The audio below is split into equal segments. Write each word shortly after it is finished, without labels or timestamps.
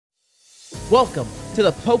Welcome to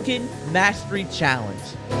the Pokken Mastery Challenge.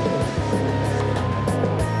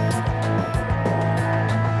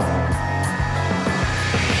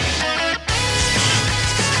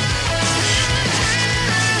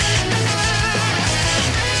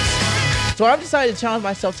 So I've decided to challenge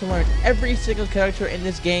myself to learn every single character in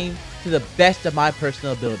this game to the best of my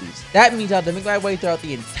personal abilities. That means I have to make my way throughout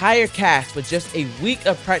the entire cast with just a week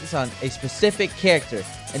of practice on a specific character,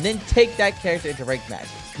 and then take that character into ranked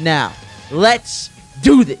matches. Now, let's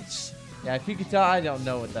do this. Yeah, if you can tell, I don't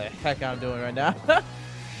know what the heck I'm doing right now.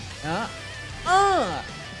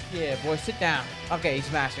 Yeah, boy, sit down. Okay, he's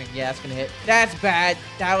smashing. Yeah, that's gonna hit. That's bad.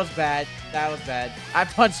 That was bad. That was bad. I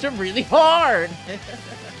punched him really hard.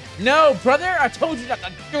 No, brother, I told you not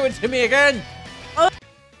to do it to me again. A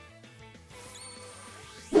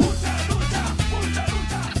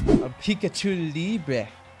Pikachu Libre.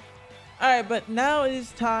 Alright, but now it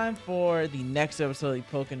is time for the next episode of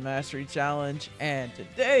the Pokken Mastery Challenge. And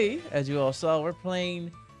today, as you all saw, we're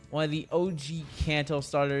playing one of the OG Kanto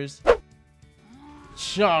starters,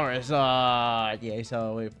 Charizard. Yeah, you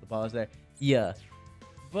saw wait for the pause there. Yeah.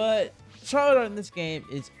 But Charizard in this game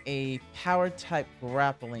is a power type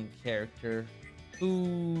grappling character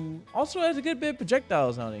who also has a good bit of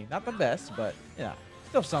projectile zoning. Not the best, but you know,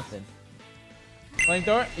 still something.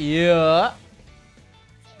 Flamethrower? Yeah.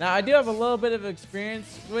 Now, I do have a little bit of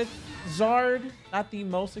experience with Zard. Not the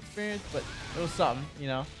most experience, but it was something, you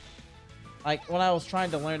know. Like, when I was trying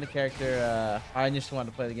to learn the character, I just wanted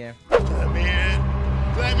to play the game. Let me in.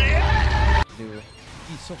 Let me in. Dude,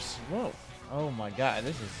 he's so slow. Oh my god,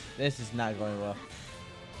 this is not going well.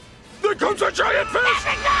 There comes a giant fish!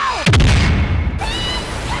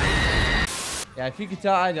 Yeah, if you can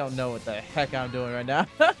tell, I don't know what the heck I'm doing right now.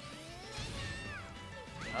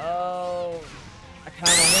 Oh, I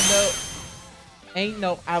climbed a window. Ain't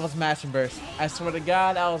no, I was mashing burst. I swear to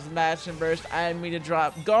God, I was mashing burst. I didn't mean to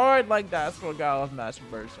drop guard like that. I swear to God, I was mashing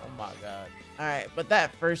burst. Oh my God. All right, but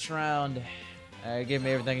that first round gave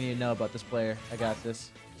me everything I need to know about this player. I got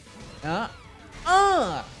this. Yeah,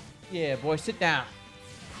 boy, sit down.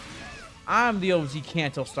 I'm the OG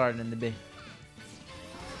Kanto starting in the big.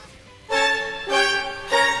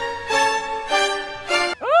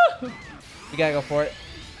 You gotta go for it.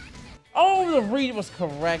 Oh, the read was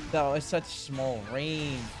correct, though. It's such small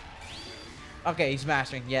range. Okay, he's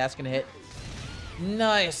smashing. Yeah, that's gonna hit.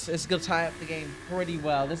 Nice. It's gonna tie up the game pretty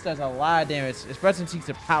well. This does a lot of damage, especially since he's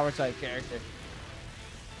a power type character.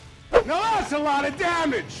 Now that's a lot of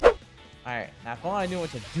damage! Alright, now if only I knew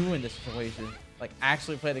what to do in this situation. Like,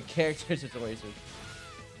 actually play the character situation.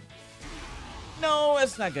 No,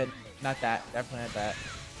 that's not good. Not that. Definitely not that.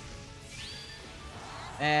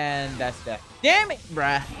 And that's death. Damn it,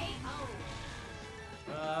 bruh.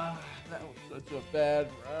 That was such a bad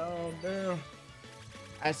round, damn.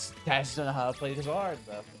 I just don't know how to play this hard,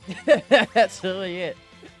 though. That's really it.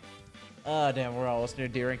 Oh, damn, we're almost near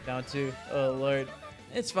D rank now, too. Oh, Lord.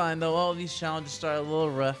 It's fine, though. All these challenges start a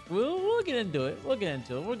little rough. We'll get into it. We'll get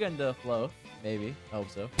into it. We'll get into the flow. Maybe. I hope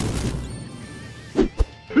so.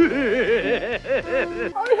 I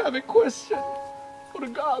have a question. For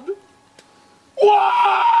God.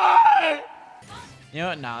 Why? You know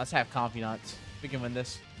what? Nah, let's have confidence. We can win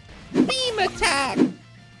this. Beam attack!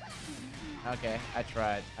 Okay, I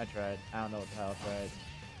tried. I don't know what the hell I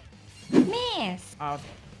tried. Miss!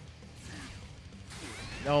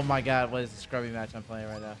 Oh my god, what is the scrubby match I'm playing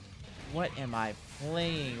right now? What am I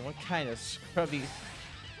playing? What kind of scrubby?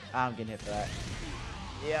 I'm getting hit for that.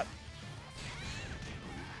 Yep.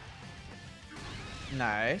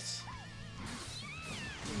 Nice.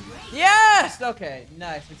 Yes! Okay,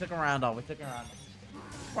 nice. We took a round off.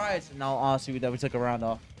 Surprised in all honesty that we took a round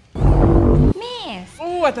off. Miss!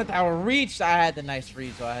 Oh, I thought that would reach. I had the nice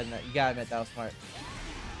read, so I had you gotta admit that was smart.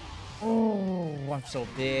 Oh, I'm so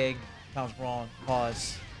big. Sounds wrong.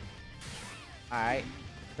 Pause. Alright.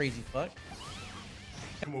 Crazy fuck.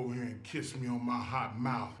 Come over here and kiss me on my hot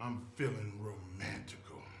mouth. I'm feeling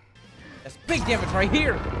romantical. That's big damage right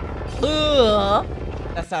here. Ugh.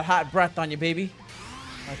 That's that hot breath on you, baby.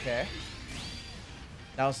 Okay.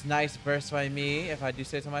 That was nice burst by me, if I do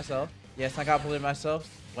say so myself. Yes, I got believe myself.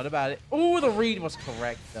 What about it? Oh, the read was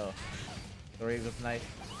correct, though. The read was nice.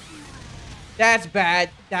 That's bad.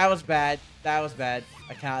 That was bad. That was bad.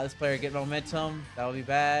 I cannot let this player get momentum. That would be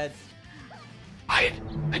bad. I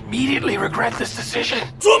immediately regret this decision.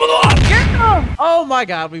 Oh my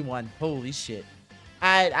god, we won. Holy shit.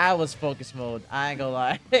 I was focus mode. I ain't gonna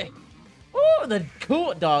lie. Oh, the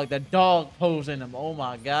cool dog. The dog posing him. Oh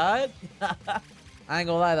my god. I ain't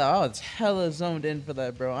gonna lie though. I was hella zoned in for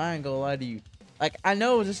that, bro. I ain't gonna lie to you. Like, I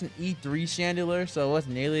know it was just an E3 Chandelure, so it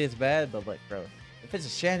wasn't nearly as bad, but like, bro, if if it's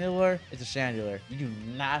a Chandelure, it's a Chandelure. You do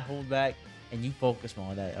not hold back and you focus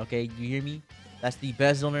on that. Okay, you hear me? That's the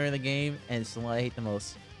best Zone in the game, and it's the one I hate the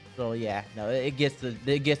most. So yeah, no, it gets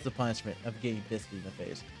the punishment of getting pissed in the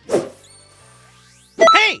face.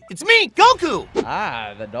 Hey, it's me, Goku!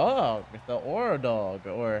 Ah, the dog, the Aura dog,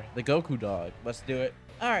 or the Goku dog. Let's do it.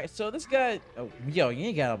 All right, so this guy, oh, yo, you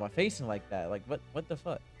ain't got on my face like that. Like, what the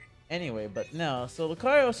fuck? Anyway, but no, so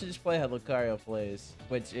Lucario should just play how Lucario plays,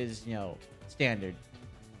 which is, you know, standard.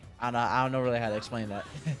 I don't know really how to explain that.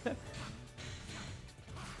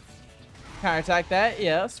 Counter attack that,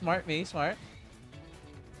 yeah, smart me, smart.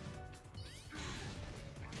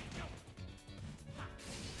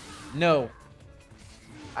 No.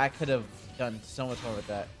 I could have done so much more with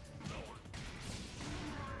that.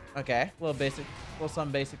 Okay, a little basic, a little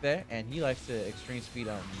something basic there, and he likes to extreme speed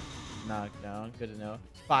on knockdown. Good to know.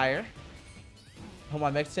 Fire. Hold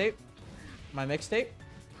my mixtape. My mixtape.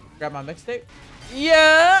 Grab my mixtape.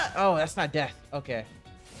 Yeah. Oh, that's not death. Okay.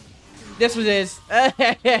 This one is.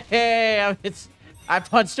 I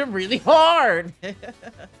punched him really hard. All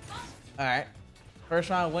right. First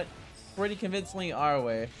round went pretty convincingly our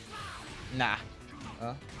way. Nah.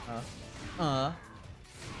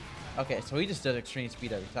 Okay, so he just does extreme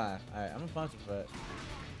speed every time. All right, I'm gonna punch him for it.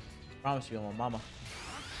 Promise you, I'm a mama.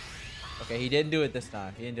 Okay, he didn't do it this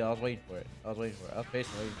time. He didn't do it. I was waiting for it. I was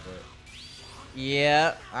patiently waiting for it.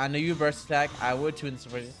 Yeah, I knew you burst attack. I would too in this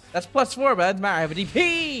situation. That's +4, but that doesn't matter. I have a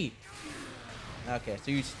DP. Okay, so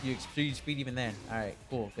you speed even then. All right,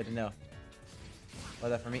 cool. Good to know.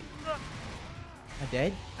 What's that for me? Am I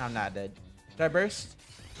dead? I'm not dead. Should I burst?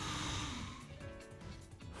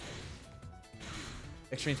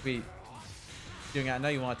 Extreme speed. Doing it. I know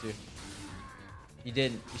you want to. You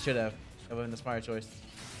didn't. You should have. That would have been the smarter choice.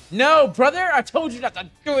 No, brother! I told you not to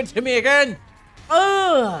do it to me again!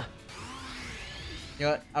 Ugh! You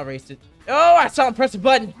know what? I'll erase it. Oh, I saw him press a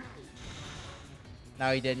button!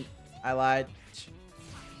 No, he didn't. I lied.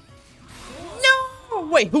 No!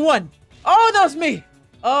 Wait, who won? Oh, that was me!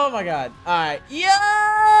 Oh my god. Alright. Yeah!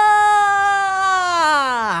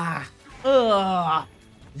 Ugh!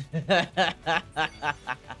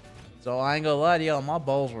 So I ain't gonna lie to y'all, my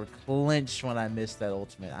balls were clenched when I missed that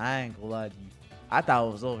ultimate. I ain't gonna lie to you. I thought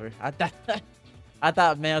it was over. I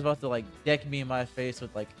thought man was about to like deck me in my face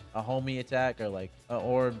with like a homie attack or like an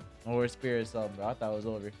orb or a spear or something, bro. I thought it was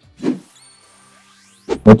over.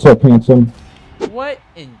 What's up, handsome? What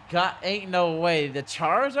in God? Ain't no way. The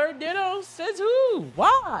Charizard Ditto? Says who?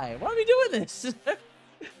 Why? Why are we doing this?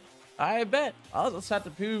 I bet. I'll just have to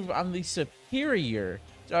prove I'm the superior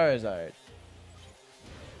Charizard.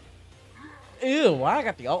 Ew, why I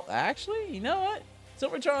got the ult? Actually, you know what?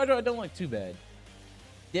 Silver Charizard don't look too bad.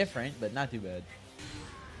 Different, but not too bad.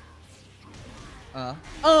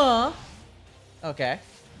 Okay.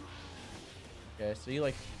 Okay, so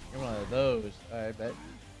you're one of those. I bet.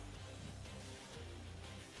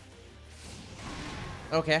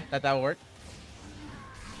 Okay, that would work.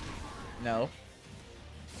 No.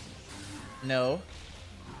 No.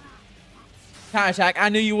 Counter attack. I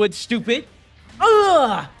knew you would, stupid.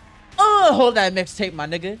 Hold that mixtape, my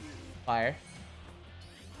nigga. Fire.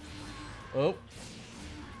 Oh.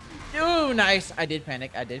 Ooh, nice. I did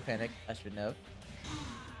panic. I should know.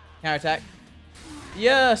 Counter attack.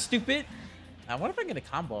 Yeah, stupid. I wonder if I can get a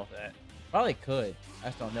combo off that. Probably could. I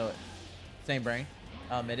just don't know it. Same brain.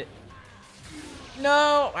 I'll admit it.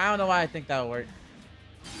 No, I don't know why I think that would work.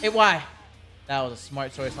 Hey, why? That was a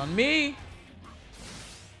smart choice on me.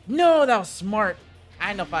 No, that was smart.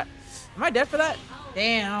 I know if I... Am I dead for that?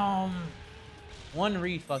 Damn. One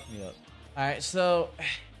read fucked me up. All right, so...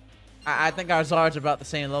 I think our Zards are about the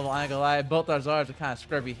same level. I ain't gonna lie. Both our Zards are kind of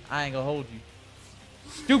scrubby. I ain't gonna hold you.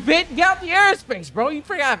 Stupid! Get out the airspace, bro. You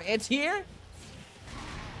forgot it's here?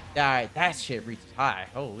 Alright, that shit reaches high.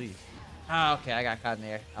 Holy. Oh, okay, I got caught in the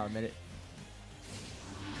air. I'll admit it.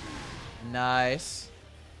 Nice.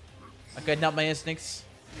 I couldn't help my instincts.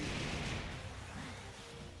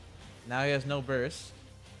 Now he has no burst.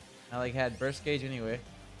 I like had burst gauge anyway.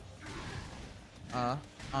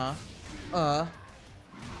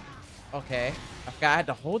 Okay. I forgot I had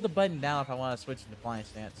to hold the button down if I want to switch into flying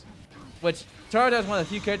stance. Which Charizard is one of the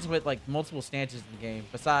few characters with like multiple stances in the game,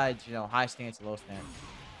 besides, you know, high stance and low stance.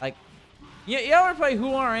 Like, you ever play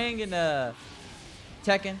Huarang in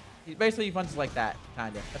Tekken? Basically, he punches like that,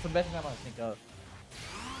 kind of. That's the best thing I want to think of.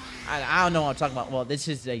 I don't know what I'm talking about. Well, this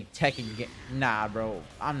is a Tekken game. Nah, bro.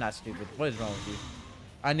 I'm not stupid. What is wrong with you?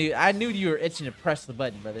 I knew you were itching to press the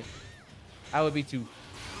button, brother. I would be too.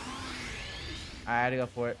 I had to go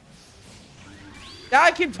for it.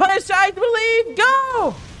 I can punish, I believe.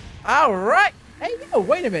 Go! All right. Hey, yo,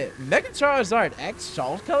 wait a minute. Mega Charizard X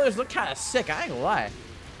Charles colors look kind of sick. I ain't gonna lie.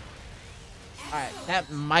 Alright,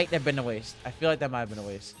 that might have been a waste. I feel like that might have been a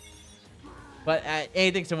waste. But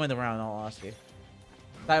anything's to win the round, in all honesty.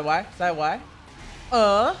 Side Y? Side Y?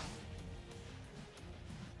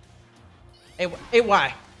 Hey,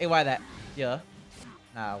 Y. Hey, Y that. Yeah.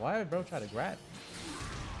 Nah, why would bro try to grab?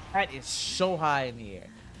 That is so high in the air.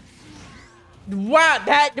 Wow,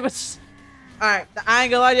 that was... Alright, I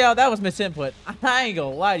ain't gonna lie to y'all, that was misinput. I ain't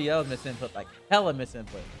gonna lie to you, that was misinput. Like, hella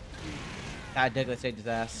misinput. God, Douglas saved his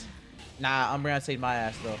ass. Nah, I'm gonna save my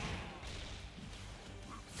ass, though.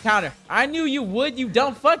 Counter. I knew you would, you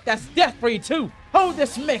dumb fuck. That's death for you, too. Hold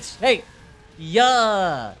this mix. Hey.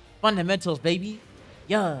 Yeah. Fundamentals, baby.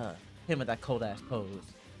 Yeah. Him with that cold-ass pose.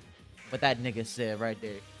 What that nigga said right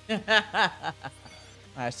there.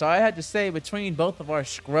 Alright, so I had to say between both of our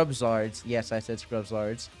Scrubzards. Yes, I said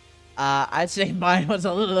Scrubzards. I'd say mine was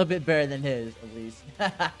a little bit better than his, at least.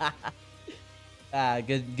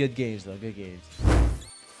 Good games, though. Good games.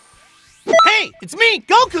 Hey, it's me,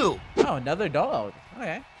 Goku! Oh, another dog.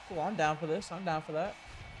 Okay, cool. I'm down for this. I'm down for that.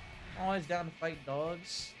 Always down to fight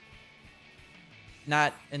dogs.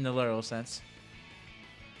 Not in the literal sense.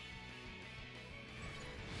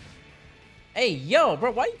 Hey, yo,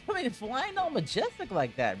 bro, why you coming flying all majestic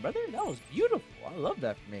like that, brother? That was beautiful. I love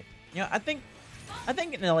that for me. You know, I think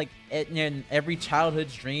in every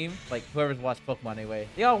childhood's dream, like whoever's watched Pokemon anyway,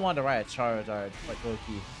 they all wanted to ride a Charizard, like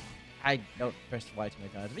low-key. I don't press Y too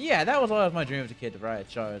many times, but yeah, that was always my dream as a kid, to ride a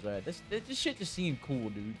Charizard. This shit just seemed cool,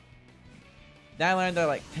 dude. Then I learned they're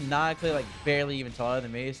like canonically like barely even taller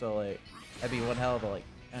than me, so like that'd be one hell of a like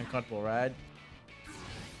uncomfortable ride.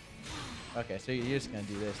 Okay, so you're just gonna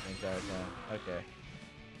do this the entire time. Okay.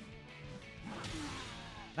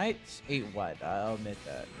 Knight's 8 wide. I'll admit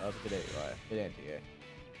that. That was a good 8 wide. Good anti-air.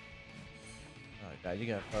 Oh god, you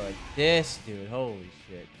gotta play like this, dude. Holy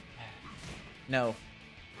shit. No.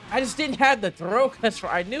 I just didn't have the throw cuts.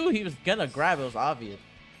 I knew he was gonna grab it. It was obvious.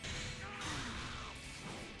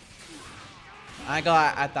 I ain't gonna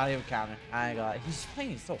lie, I thought he would counter. I ain't gonna lie. He's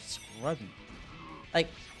playing so scrubby. Like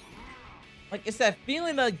it's that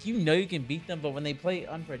feeling like you know you can beat them, but when they play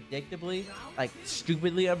unpredictably, like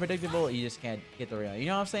stupidly unpredictable, you just can't get the real. You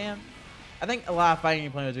know what I'm saying? I think a lot of fighting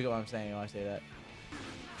game players do get what I'm saying when I say that.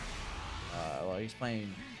 Well, he's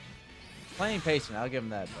playing patient. I'll give him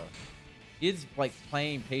that though. He's like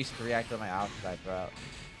playing patient to react to my outfit I throw out,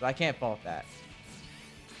 so I can't fault that.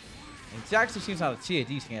 And he actually seems how to see a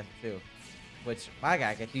decent answer too, which my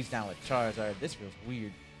guy get these down with Charizard. This feels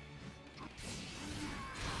weird.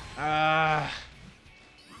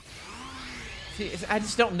 See, I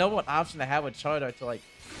just don't know what option I have with Charizard to like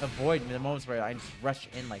avoid the moments where I just rush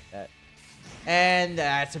in like that. And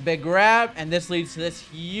that's a big grab, and this leads to this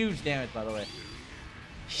huge damage, by the way.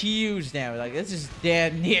 Huge damage. Like this is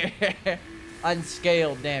damn near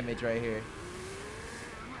unscaled damage right here.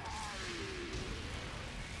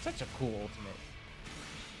 Such a cool ultimate.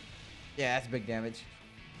 Yeah, that's big damage.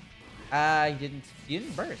 He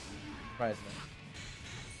didn't burst. Surprisingly.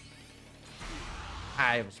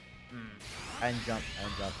 I didn't jump.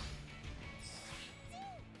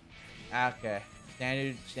 Okay.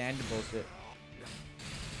 Standard bullshit.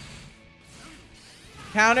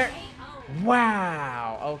 Counter.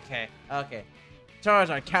 Wow. Okay.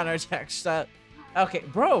 Charizard counter attack shot. Okay,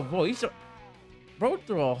 bro, bro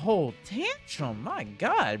threw a whole tantrum. My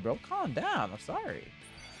God, bro, calm down. I'm sorry.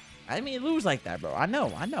 I didn't mean to lose like that, bro. I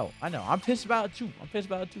know. I'm pissed about it too.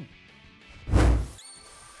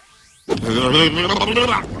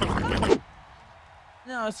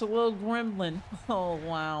 No, it's a little gremlin. Oh,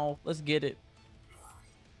 wow. Let's get it.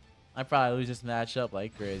 I probably lose this matchup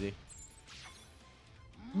like crazy.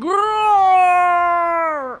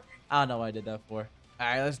 I don't know what I did that for.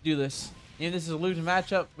 Alright, let's do this. If this is a losing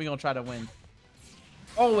matchup, we're going to try to win.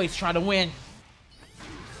 Always try to win.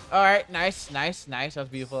 Alright, nice. That was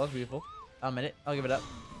beautiful. A minute. I'll give it up.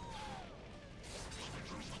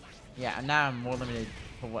 Yeah, now I'm more limited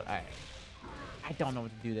for what I don't know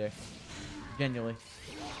what to do there. Genuinely.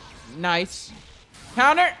 Nice.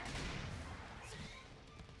 Counter.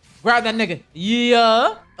 Grab that nigga.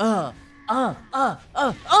 Yeah.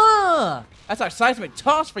 That's our seismic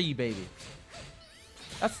toss for you, baby.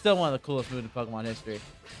 That's still one of the coolest moves in Pokemon history.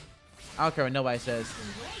 I don't care what nobody says.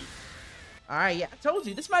 Alright, yeah, I told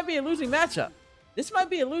you. This might be a losing matchup.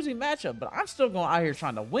 But I'm still going out here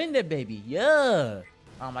trying to win it, baby. Yeah.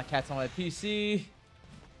 Oh, my cat's on my PC.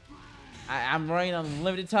 I'm running on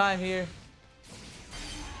limited time here.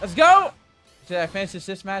 Let's go! Should I finish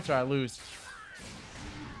this match or I lose?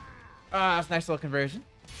 That's a nice little conversion.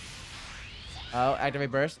 Oh,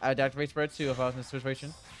 activate burst. I would activate burst too if I was in this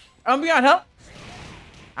situation. I'm beyond help.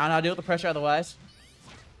 I don't know how to deal with the pressure otherwise.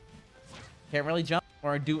 Can't really jump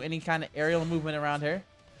or do any kind of aerial movement around here.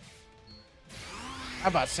 I'm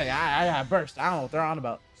about to say, I got burst. I don't know what they're on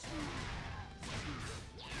about.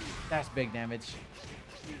 That's big damage.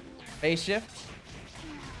 Phase shift.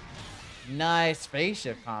 Nice phase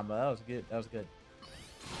shift combo. That was good. That was good.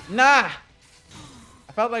 Nah!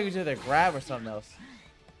 I felt like it was either grab or something else.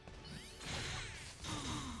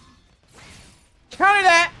 Counter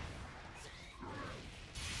that!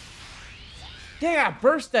 Dang, I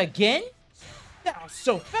burst again? That was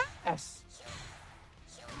so fast.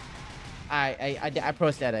 I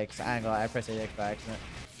pressed that X. I ain't gonna lie, I pressed that X by accident.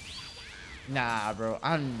 Nah, bro.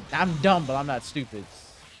 I'm dumb, but I'm not stupid.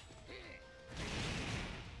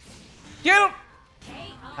 Get him!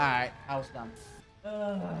 Alright, I was dumb.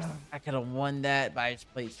 I could have won that, but I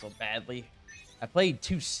just played so badly. I played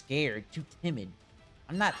too scared, too timid.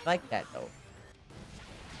 I'm not like that, though.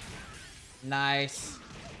 Nice.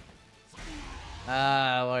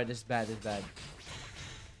 Ah, Lord, this is bad, this is bad.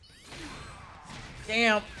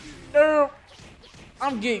 Damn. No.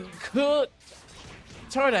 I'm getting cooked.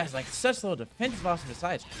 Charizard has like such low defense velocity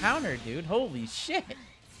besides counter, dude. Holy shit.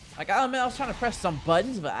 Like, I admit I was trying to press some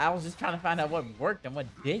buttons, but I was just trying to find out what worked and what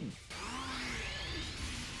didn't.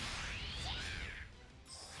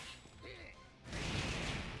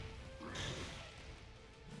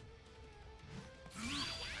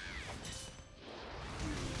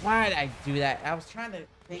 Why did I do that? I was trying to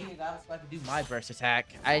fade it out so I could do my burst attack.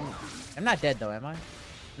 I'm not dead though, am I?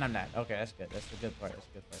 No, I'm not. Okay, that's good. That's the good part. That's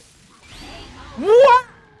the good part. What?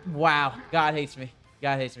 Wow. God hates me.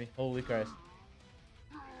 God hates me. Holy Christ.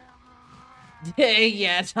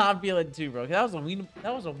 Yeah, that's how I'm feeling too, bro. That was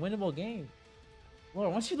a winnable game.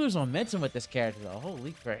 Lord, once you lose momentum with this character, though,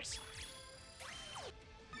 holy Christ.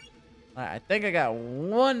 All right, I think I got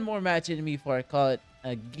one more match in me before I call it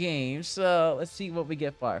a game. So let's see what we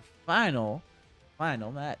get for our final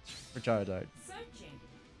match for Charizard.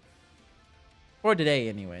 For today,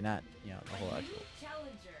 anyway, not the whole actual.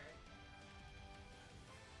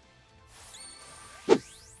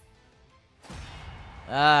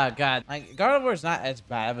 Ah, God. Like, Gardevoir is not as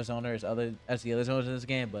bad of a zoner as the other zoners in this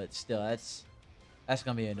game, but still, that's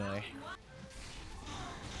gonna be annoying.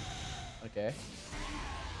 Okay.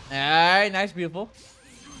 Alright, nice, beautiful.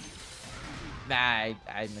 Nah, I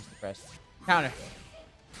missed the press. Counter.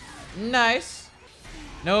 Nice.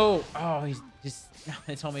 No. Oh, he's just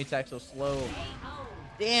his homie attack so slow.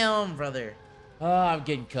 Damn, brother. Oh, I'm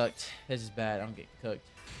getting cooked. This is bad. I'm getting cooked.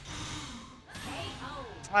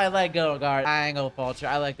 I let go, guard. I ain't gonna falter.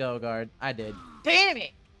 I let go, guard. I did. Damn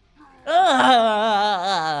it!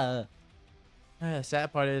 The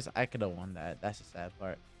sad part is I could have won that. That's the sad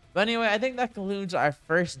part. But anyway, I think that concludes our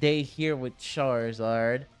first day here with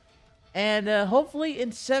Charizard. And hopefully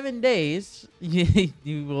in 7 days,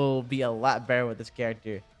 you will be a lot better with this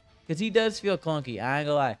character. Because he does feel clunky. I ain't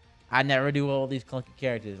gonna lie. I never do all these clunky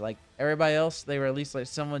characters. Like everybody else, they were at least like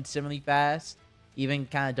someone similarly fast. Even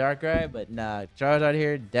kind of Darkrai, but nah, Charizard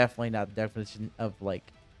here, definitely not the definition of like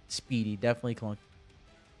speedy, definitely clunky.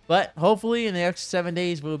 But hopefully in the next 7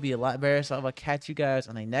 days, we'll be a lot better. So I'll catch you guys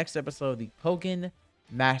on the next episode of the Pokken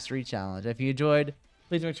Mastery Challenge. If you enjoyed,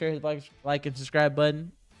 please make sure to hit the like and subscribe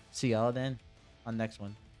button. See y'all then on the next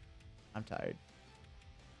one. I'm tired.